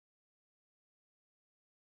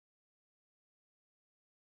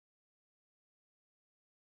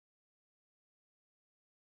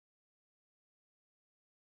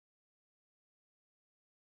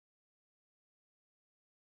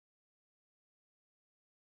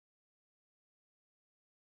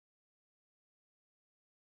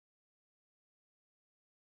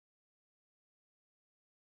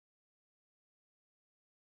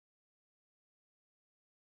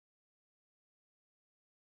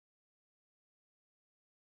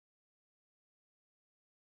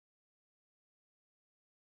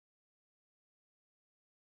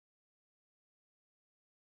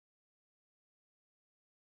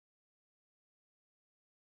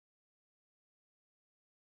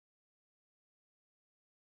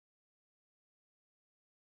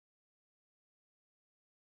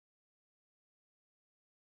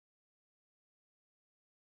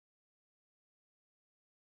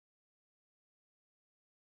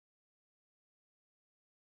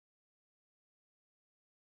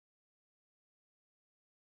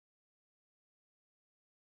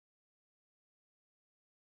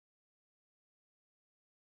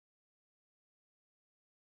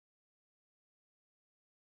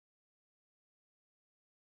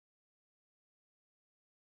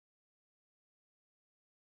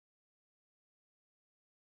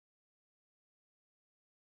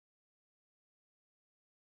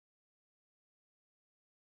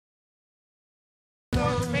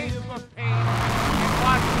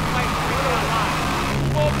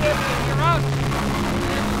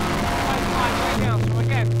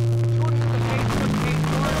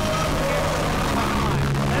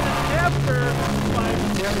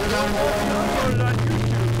Uploaded on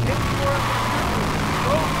YouTube. Get more on YouTube.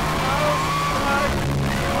 Go, follow, subscribe.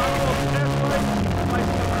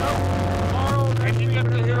 Tomorrow, And you get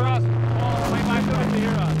to hear us. Oh, I might get to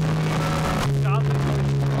hear us.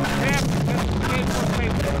 Champ, this is the game for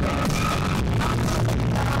Facebook.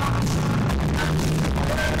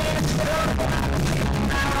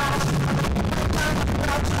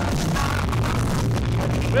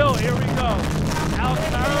 Will, here we go. Alex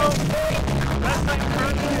Marro, wrestling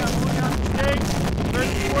currently on Louisiana State,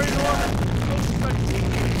 versus Corey Norman.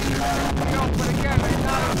 You know, but again, it's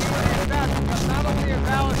not a huge that because not only is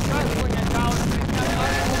Alex wrestling at college, but he's got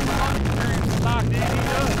unbelievable experience in boxing.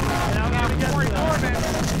 And I'm going to get Corey Norman is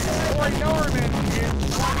 1-0 in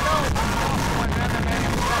MMA.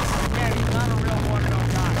 Again, he's not a real 1-0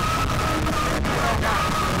 guy.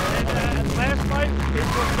 And last fight, he was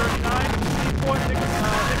 39. He fought Nick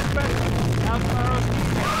Spencer. Alex Marro's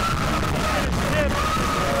teammate. He finished him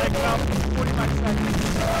like about 45 seconds.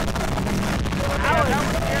 That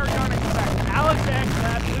was very unexpected. Alex asked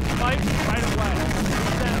that this fight right away. He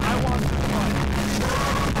said, I want this fight.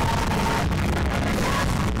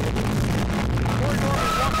 Corey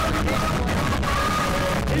Norman won for the game plan.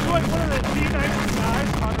 He's one of the nicest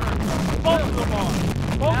guys on earth. Both of them are.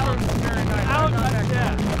 Both Alex are. is very nice. Alex,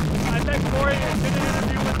 yeah. I met Corey and did an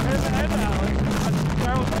interview with him and Alex on the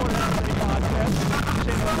Carol's Sports podcast.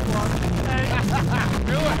 And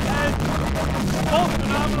both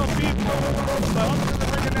phenomenal people. Welcome to the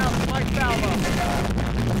ring announcer, Mike Salvo.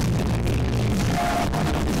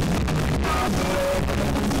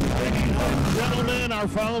 Gentlemen, our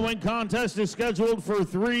following contest is scheduled for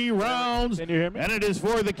 3 rounds. Can you hear me? And it is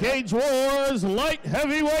for the Cage Wars Light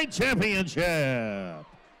Heavyweight Championship.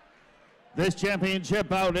 This championship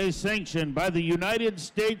bout is sanctioned by the United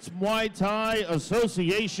States Muay Thai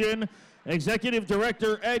Association, Executive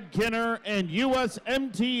Director Ed Kinner, and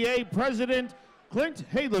USMTA President Clint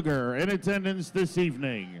Haliger in attendance this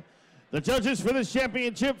evening. The judges for this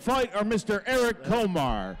championship fight are Mr. Eric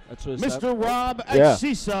Komar, Mr. Rob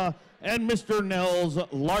Axisa, and Mr. Nels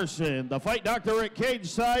Larson. The fight doctor at cage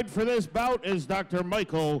side for this bout is Dr.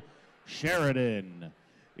 Michael Sheridan.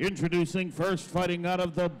 Introducing first, fighting out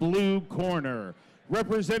of the blue corner,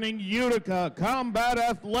 representing Utica Combat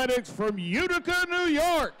Athletics from Utica, New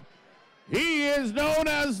York. He is known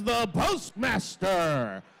as the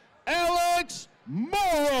Postmaster, Alex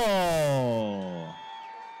Marro.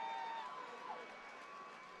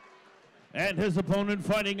 And his opponent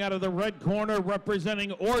fighting out of the red corner,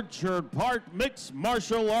 representing Orchard Park Mixed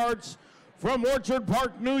Martial Arts from Orchard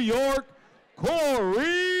Park, New York,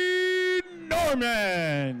 Corey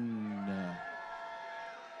Norman.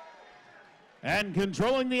 And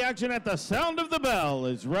controlling the action at the sound of the bell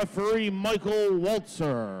is referee Michael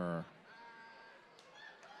Waltzer.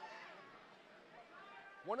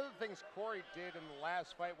 One of the things Corey did in the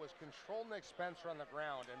last fight was control Nick Spencer on the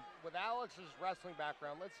ground, and with Alex's wrestling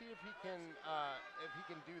background, let's see if he can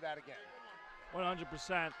do that again.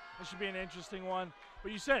 100%. This should be an interesting one.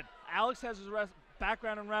 But you said Alex has his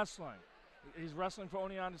background in wrestling. He's wrestling for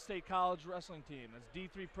Oneonta State College wrestling team. That's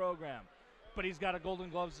D3 program. But he's got a Golden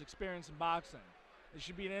Gloves experience in boxing. It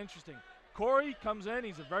should be an interesting. Corey comes in.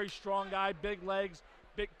 He's a very strong guy, big legs,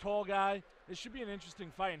 big, tall guy. This should be an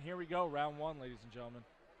interesting fight. And here we go, round one, ladies and gentlemen.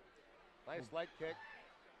 Nice leg kick.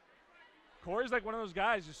 Corey's like one of those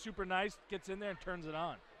guys, just super nice, gets in there and turns it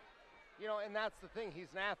on. You know, and that's the thing. He's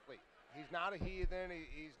an athlete. He's not a heathen.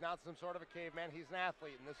 He's not some sort of a caveman. He's an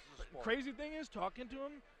athlete, and this is a sport. Crazy thing is, talking to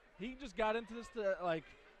him, he just got into this to, like,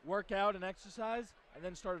 work out and exercise and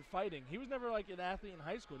then started fighting. He was never, like, an athlete in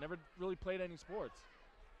high school, never really played any sports.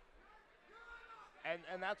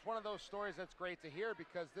 And that's one of those stories that's great to hear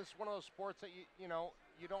because this is one of those sports that,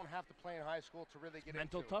 you don't have to play in high school to really get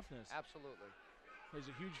Mental into. toughness. Absolutely. There's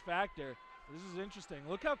a huge factor. This is interesting.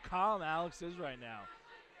 Look how calm Alex is right now.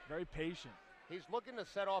 Very patient. He's looking to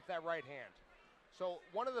set off that right hand. So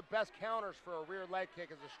one of the best counters for a rear leg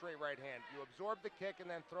kick is a straight right hand. You absorb the kick and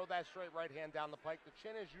then throw that straight right hand down the pike. The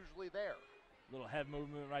chin is usually there. Little head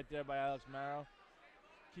movement right there by Alex Marro.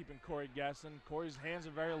 Keeping Corey guessing. Corey's hands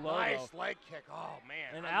are very low. Nice though. leg kick. Oh,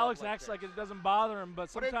 man. And Alex acts like it doesn't bother him, but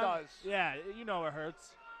sometimes. But it does. Yeah, you know it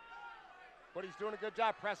hurts. But he's doing a good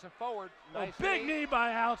job pressing forward. Nice big knee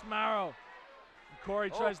by Alex Marro. And Corey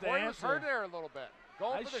tries to Corey answer. was hurt there a little bit.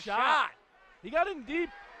 Going Nice for the shot. shot. He got in deep.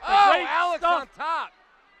 Oh, Great Alex stuff. on top.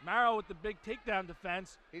 Marro with the big takedown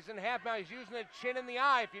defense. He's in half mount. He's using a chin in the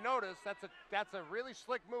eye. If you notice, that's a really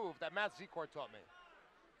slick move that Matt Secor taught me.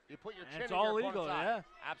 You put your chin It's in all your legal, opponent's eye.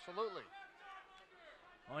 yeah. Absolutely.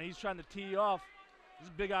 Well, he's trying to tee off. This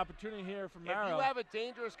is a big opportunity here for If Marro. you have a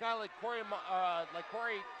dangerous guy like Corey in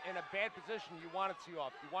a bad position, you want to tee off.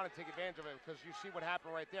 You want to take advantage of it because you see what happened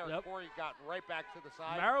right there. Yep. Corey got right back to the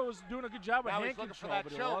side. Marro was doing a good job with Now hand he's looking for control, that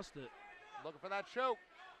but he choke. lost it. Looking for that choke.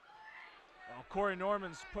 Well, Corey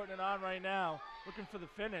Norman's putting it on right now, looking for the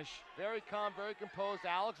finish. Very calm, very composed.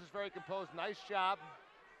 Alex is very composed. Nice job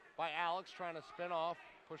by Alex trying to spin off,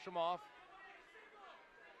 push him off.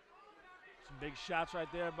 Some big shots right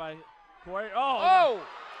there by Corey. Oh! Oh!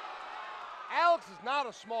 Alex is not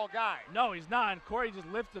a small guy. No, he's not, and Corey just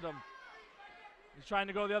lifted him. He's trying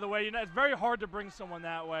to go the other way. You know, it's very hard to bring someone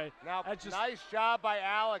that way. Now, That's just nice job by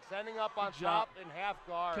Alex, ending up on Good job. top in half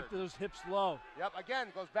guard. kept those hips low. Yep, again,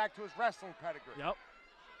 goes back to his wrestling pedigree. Yep.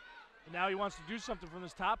 And now he wants to do something from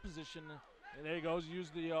this top position. And there he goes, use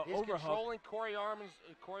the He's overhook. controlling Corey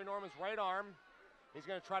Norman's right arm. He's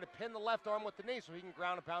going to try to pin the left arm with the knee so he can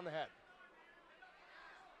ground and pound the head.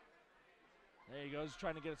 There he goes,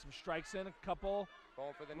 trying to get some strikes in, a couple.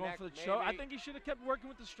 Going for the Going neck, for the maybe. choke. I think he should have kept working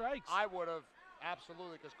with the strikes. I would have,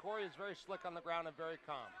 absolutely, because Corey is very slick on the ground and very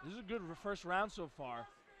calm. This is a good first round so far.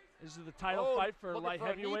 This is the title Oh, fight for looking light for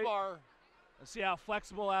a knee heavyweight. bar. Let's see how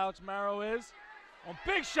flexible Alex Marro is. Oh,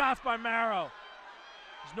 big shots by Marro.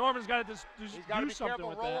 Norman's got to He's got to do be something careful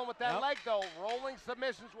with rolling with that Yep. leg, though. Rolling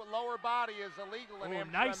submissions with lower body is illegal in Oh,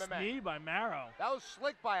 amateur nice MMA. knee by Marro. That was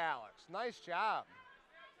slick by Alex. Nice job.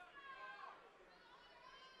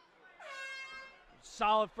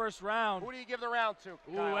 Solid first round. Who do you give the round to,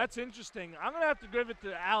 Ooh, Kyle? that's interesting. I'm going to have to give it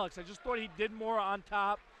to Alex. I just thought he did more on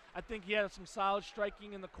top. I think he had some solid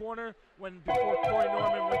striking in the corner before Corey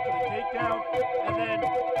Norman went for the takedown. And then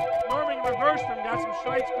Norman reversed him, got some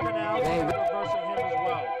strikes, but then Alex was reversing him as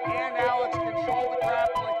well. And Alex controlled the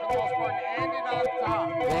grappling for the most part and ended on top.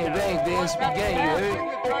 Bang, bang, dance That's began, you the heard? thing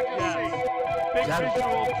the judges Yes. see. Big Got it.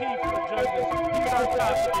 visual key for the judges. He's on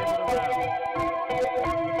top at the end of the round.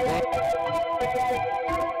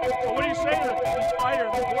 So what do you say to this fighter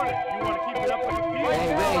in the corner? You want to keep it up on the field?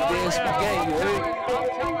 Bang, bang, dance began, you heard? I'm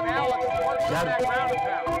telling Alex to work on Got that it. ground and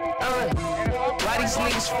pound. Why these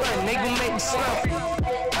niggas front? They gon' make me slump.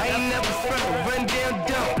 I ain't never front, run down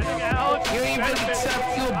dump. I think Alex You ain't really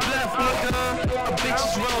tough, you a bluff, nigga. A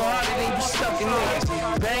bitches roll harder than you suckin' niggas.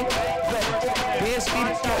 Bang, bang, BSB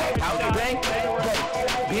the game. Bang, bang,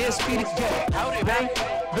 BSB the game. Bang,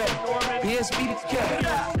 bang, BSB the game.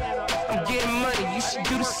 I'm getting money, you should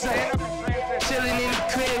do the same. Chillin' in the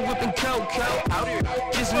crib, whipping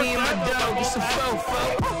cocoa. Just me and my dog, it's a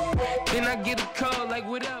fofo. Then I get a call like,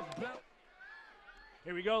 what up, bro?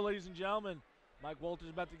 Here we go, ladies and gentlemen. Mike Walters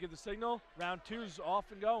about to give the signal. Round two's off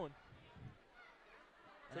and going.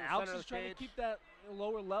 To And the Alex center is of the trying to cage. keep that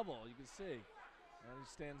lower level, you can see. And he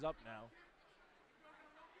stands up now.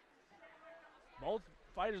 Both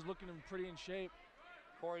fighters looking pretty in shape.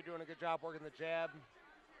 Corey doing a good job working the jab.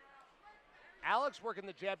 Alex working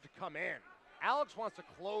the jab to come in. Alex wants to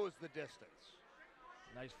close the distance.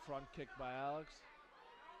 Nice front kick by Alex.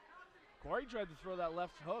 Corey tried to throw that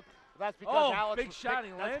left hook. That's because Oh, Alex big was shot,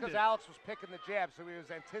 pick- he That's because landed. Alex was picking the jab, so he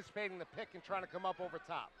was anticipating the pick and trying to come up over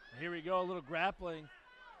top. Here we go, a little grappling.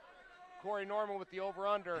 Corey Norman with the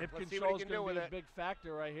over-under. Hip Let's see control what is he can do going with to be a it. big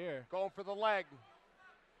factor right here. Going for the leg.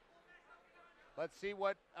 Let's see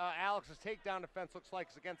what Alex's takedown defense looks like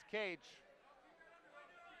against Cage.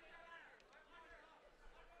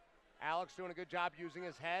 Alex doing a good job using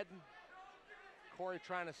his head. Corey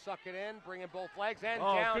trying to suck it in, bringing both legs and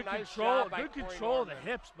Oh, down. good Nice control. job by Good Corey control of the Norman.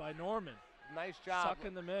 hips by Norman. Nice job.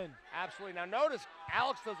 Sucking them in. Absolutely. Now notice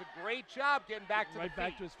Alex does a great job getting back to Right the back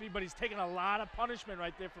feet. to his feet, but he's taking a lot of punishment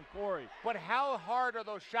right there from Corey. But how hard are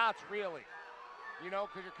those shots really? You know,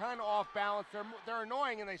 because you're kind of off balance. They're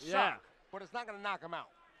annoying and they Yeah. suck, but it's not going to knock him out.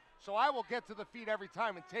 So I will get to the feet every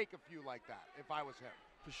time and take a few like that if I was him.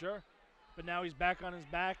 For sure. But now he's back on his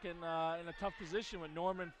back and in a tough position with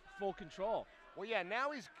Norman full control. Well, yeah,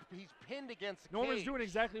 now he's pinned against the Norman's cage. doing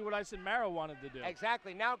exactly what I said Marro wanted to do.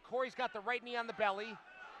 Exactly. Now Corey's got the right knee on the belly.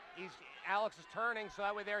 Alex is turning, so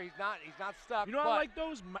that way there he's not stuck. You know, but I like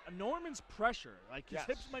those. Norman's pressure. Like his Yes.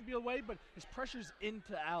 hips might be away, but his pressure's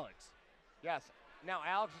into Alex. Yes. Now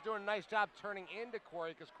Alex is doing a nice job turning into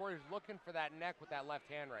Corey because Corey's looking for that neck with that left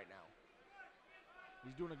hand right now.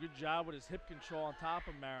 He's doing a good job with his hip control on top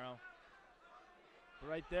of Marro. But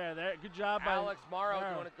right there, good job by Alex Marro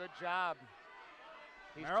doing a good job.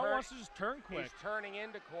 Marro wants to just turn quick. He's turning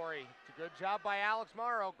into Corey. It's a good job by Alex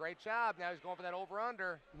Marro. Great job. Now he's going for that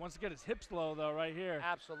over-under. He wants to get his hips low, though, right here.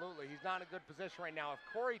 Absolutely. He's not in a good position right now. If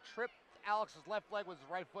Corey tripped Alex's left leg with his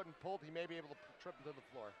right foot and pulled, he may be able to trip him to the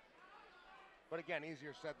floor. But again,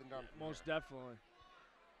 easier said than done. from Most here. definitely.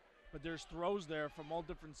 But there's throws there from all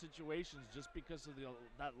different situations just because of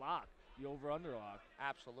that lock. the over-under lock.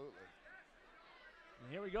 Absolutely.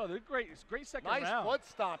 And here we go. They're great. It's a great second Nice round. foot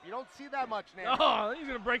stomp. You don't see that much now. Oh, he's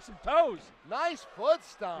going to break some toes. Nice foot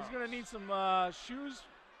stomp. He's going to need some shoes,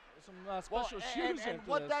 some special shoes. And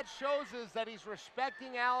what that shows is that he's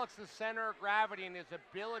respecting Alex's center of gravity and his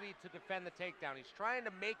ability to defend the takedown. He's trying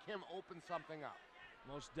to make him open something up.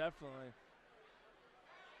 Most definitely.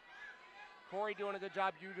 Corey doing a good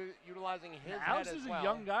job utilizing his Alex head as is well. a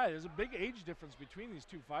young guy. There's a big age difference between these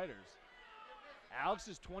two fighters. Alex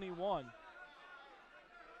is 21.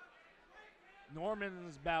 Norman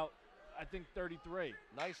is about, I think, 33.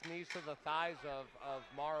 Nice knees to the thighs of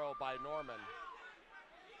Marro by Norman.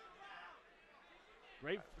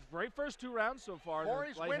 Great first 2 rounds so far.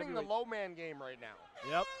 Corey's winning the low man game right now.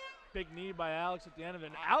 Yep. Big knee by Alex at the end of it.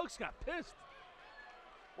 And Alex got pissed.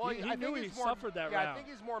 Well, he I knew think he he's more, suffered that yeah, round. I think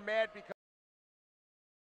he's more mad because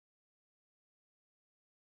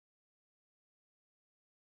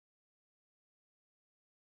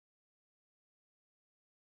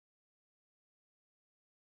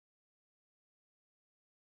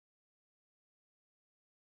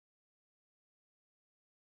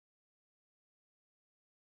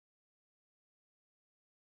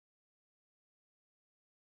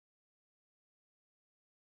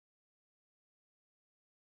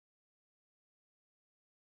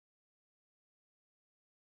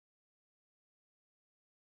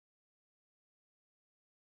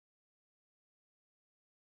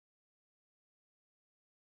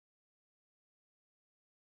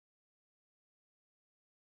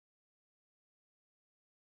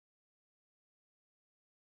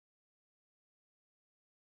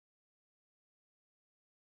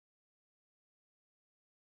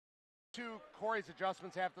to Corey's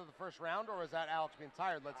adjustments after the first round, or is that Alex being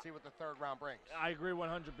tired? Let's see what the third round brings. I agree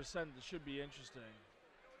 100%. This should be interesting.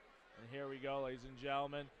 And here we go, ladies and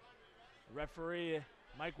gentlemen. Referee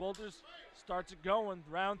Mike Walters starts it going.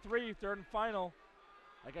 Round 3, third and final.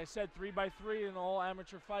 Like I said, 3-by-3 in all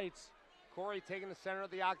amateur fights. Corey taking the center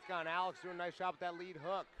of the octagon. Alex doing a nice job with that lead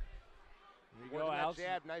hook. Here we go, Alex.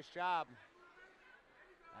 Jab, nice job.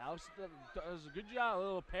 Alex does a good job, a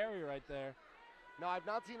little parry right there. No, I've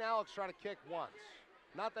not seen Alex try to kick once.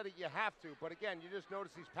 Not that you have to, but again, you just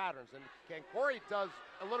notice these patterns. And Corey does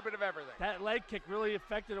a little bit of everything. That leg kick really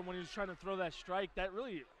affected him when he was trying to throw that strike. That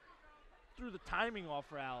really threw the timing off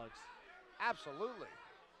for Alex. Absolutely.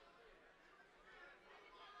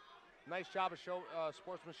 Nice job of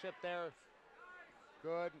sportsmanship there.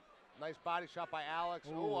 Good. Nice body shot by Alex.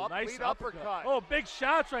 Ooh, nice lead uppercut. Oh, big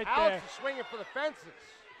shots right Alex there. is swinging for the fences.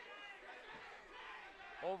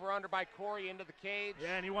 Over under by Corey into the cage.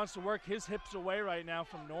 Yeah, and he wants to work his hips away right now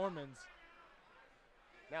from Norman's.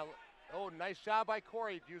 Now, nice job by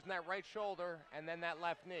Corey using that right shoulder and then that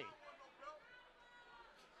left knee.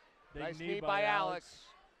 Big nice knee by Alex.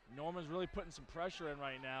 Norman's really putting some pressure in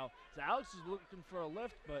right now. So Alex is looking for a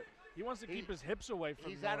lift, but he wants to keep his hips away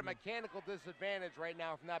from He's Norman. at a mechanical disadvantage right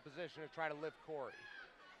now from that position to try to lift Corey.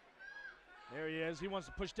 There he is. He wants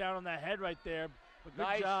to push down on that head right there. But good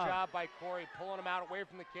nice job. job by Corey, pulling him out away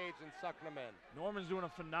from the cage and sucking him in. Norman's doing a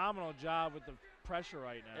phenomenal job with the pressure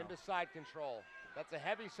right now. Into side control. That's a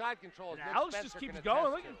heavy side control. And Alex just keeps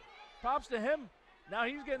going. Look, props to him. Now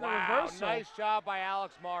he's getting the reversal. Nice job by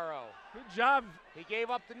Alex Marro. Good job. He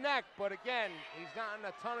gave up the neck, but again, he's not in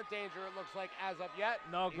a ton of danger, it looks like, as of yet.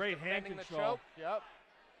 No, he's great hand defending control. The choke. Yep.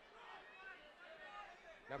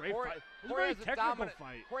 Now Great Corey, fight. It was a Corey very has technical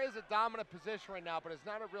fight. Corey has a dominant position right now, but it's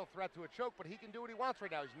not a real threat to a choke, but he can do what he wants right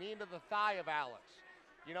now. He's knee into the thigh of Alex.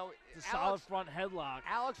 You know, It's a solid front headlock.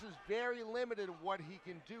 Alex is very limited in what he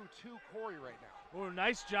can do to Corey right now. Oh,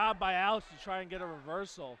 nice job by Alex to try and get a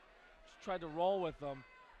reversal. Just tried to roll with him,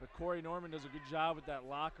 but Corey Norman does a good job with that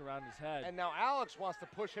lock around his head. And now Alex wants to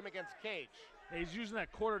push him against the cage. Yeah, he's using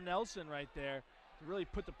that quarter Nelson right there to really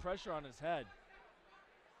put the pressure on his head.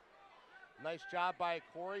 Nice job by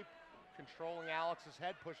Corey, controlling Alex's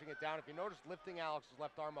head, pushing it down. If you notice, lifting Alex's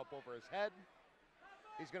left arm up over his head.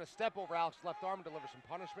 He's going to step over Alex's left arm, deliver some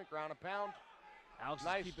punishment, ground and pound. Alex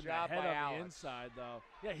nice is keeping job that head by on Alex. the inside, though.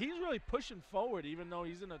 Yeah, he's really pushing forward, even though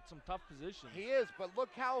he's in some tough positions. He is, but look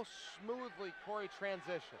how smoothly Corey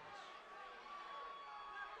transitions.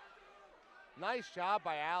 Nice job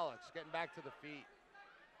by Alex, getting back to the feet.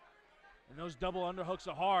 And those double underhooks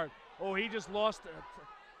are hard. Oh, he just lost.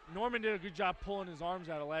 Norman did a good job pulling his arms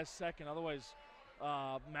out at the last second. Otherwise,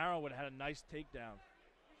 Marro would have had a nice takedown.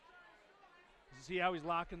 See how he's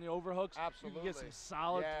locking the overhooks? Absolutely. You can get some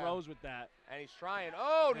solid throws with that. And he's trying.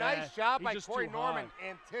 Oh, nice job by Corey Norman,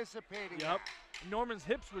 hard. anticipating Yep. that. Norman's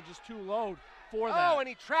hips were just too low for that. Oh, and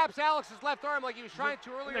he traps Alex's left arm like he was trying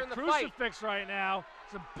to earlier in the fight. Crucifix right now.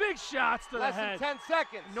 Some big shots to Less the head. than 10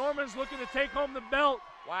 seconds. Norman's looking to take home the belt.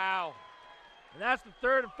 Wow. And that's the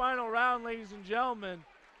third and final round, ladies and gentlemen.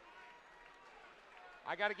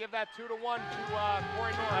 I got to give that 2-1 to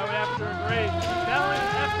Corey Norman. I would have to agree.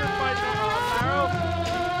 Valiant effort by Marro.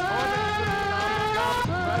 Norman did a phenomenal job of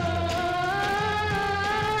progression.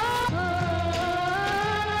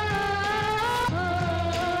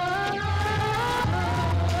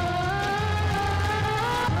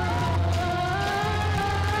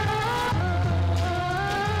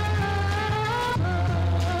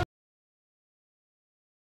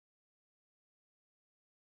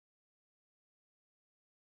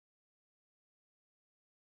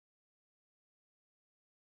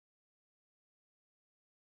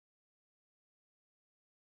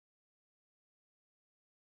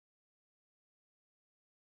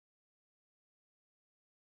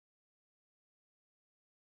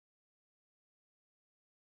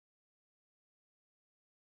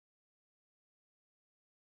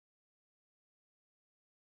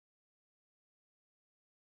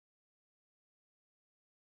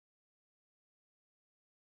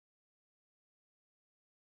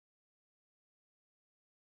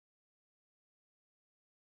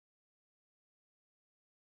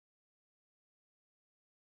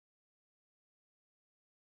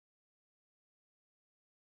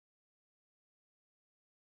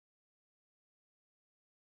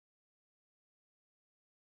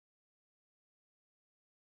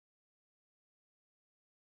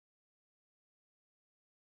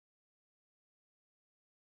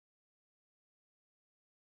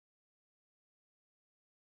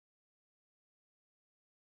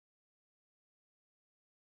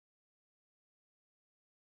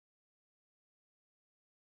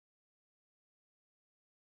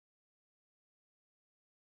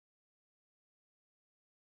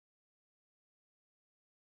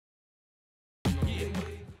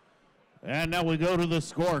 And now we go to the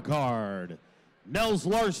scorecard. Nels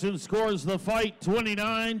Larson scores the fight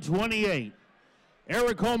 29-28.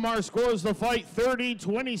 Eric Omar scores the fight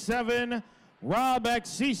 30-27. Rob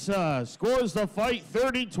Axisa scores the fight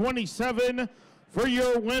 30-27 for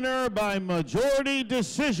your winner by majority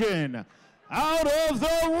decision. Out of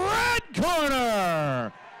the red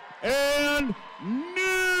corner, and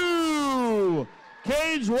new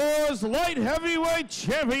Cage Wars light heavyweight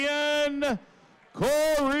champion,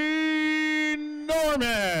 Corey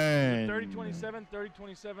Norman. 30-27,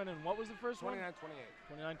 30-27, and what was the first one?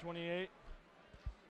 29-28. 29-28.